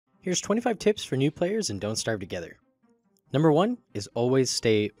Here's 25 tips for new players and don't starve together. Number 1 is always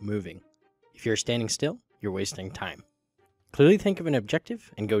stay moving. If you're standing still, you're wasting time. Clearly think of an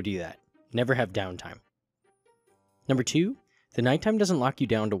objective and go do that. Never have downtime. Number 2, the nighttime doesn't lock you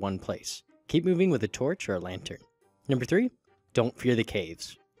down to one place. Keep moving with a torch or a lantern. Number 3, don't fear the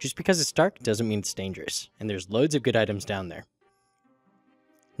caves. Just because it's dark doesn't mean it's dangerous, and there's loads of good items down there.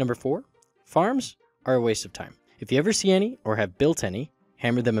 Number 4, farms are a waste of time. If you ever see any or have built any,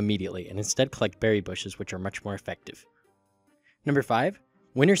 hammer them immediately and instead collect berry bushes, which are much more effective. Number 5,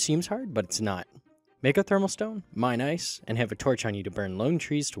 winter seems hard, but it's not. Make a thermal stone, mine ice, and have a torch on you to burn lone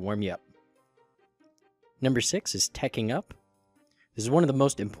trees to warm you up. Number 6 is teching up. This is one of the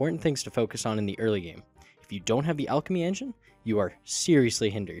most important things to focus on in the early game. If you don't have the Alchemy Engine, you are seriously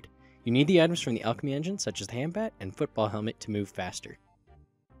hindered. You need the items from the Alchemy Engine, such as the hand bat and football helmet, to move faster.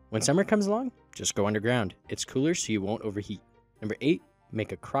 When summer comes along, just go underground. It's cooler so you won't overheat. Number 8,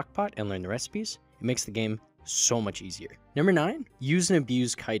 make a crock pot and learn the recipes. It makes the game so much easier. Number 9, use and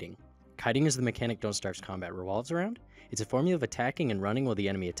abuse kiting. Kiting is the mechanic Don't Starve's combat revolves around. It's a formula of attacking and running while the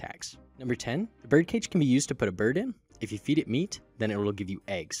enemy attacks. Number 10, the birdcage can be used to put a bird in. If you feed it meat, then it will give you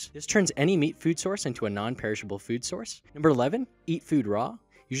eggs. This turns any meat food source into a non-perishable food source. Number 11, eat food raw.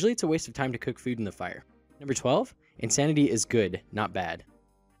 Usually it's a waste of time to cook food in the fire. Number 12, insanity is good, not bad.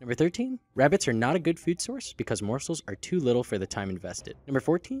 Number 13, rabbits are not a good food source because morsels are too little for the time invested. Number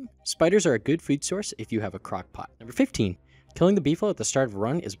 14, spiders are a good food source if you have a crock pot. Number 15, killing the beefalo at the start of a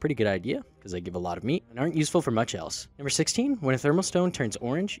run is a pretty good idea because they give a lot of meat and aren't useful for much else. Number 16, when a thermal stone turns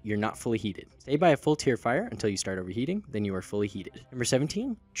orange, you're not fully heated. Stay by a full tier fire until you start overheating, then you are fully heated. Number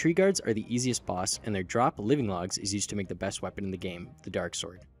 17, tree guards are the easiest boss and their drop living logs is used to make the best weapon in the game, the dark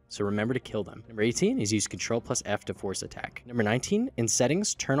sword. So remember to kill them. Number 18 is use ctrl+f to force attack. Number 19, in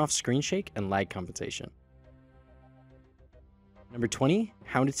settings, turn off screen shake and lag compensation. Number 20,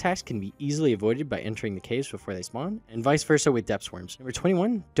 hound attacks can be easily avoided by entering the caves before they spawn, and vice versa with depth swarms. Number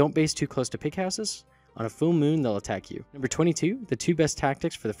 21, don't base too close to pig houses. On a full moon, they'll attack you. Number 22, the 2 best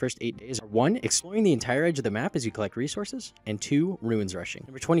tactics for the first 8 days are 1, exploring the entire edge of the map as you collect resources, and 2, ruins rushing.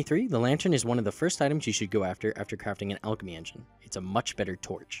 Number 23, the lantern is one of the first items you should go after crafting an alchemy engine. It's a much better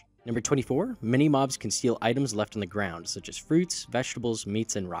torch. Number 24, many mobs can steal items left on the ground, such as fruits, vegetables,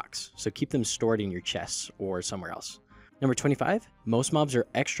 meats, and rocks, so keep them stored in your chests or somewhere else. Number 25, most mobs are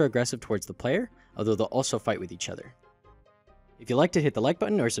extra aggressive towards the player, although they'll also fight with each other. If you liked it, hit the like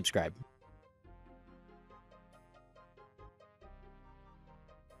button or subscribe.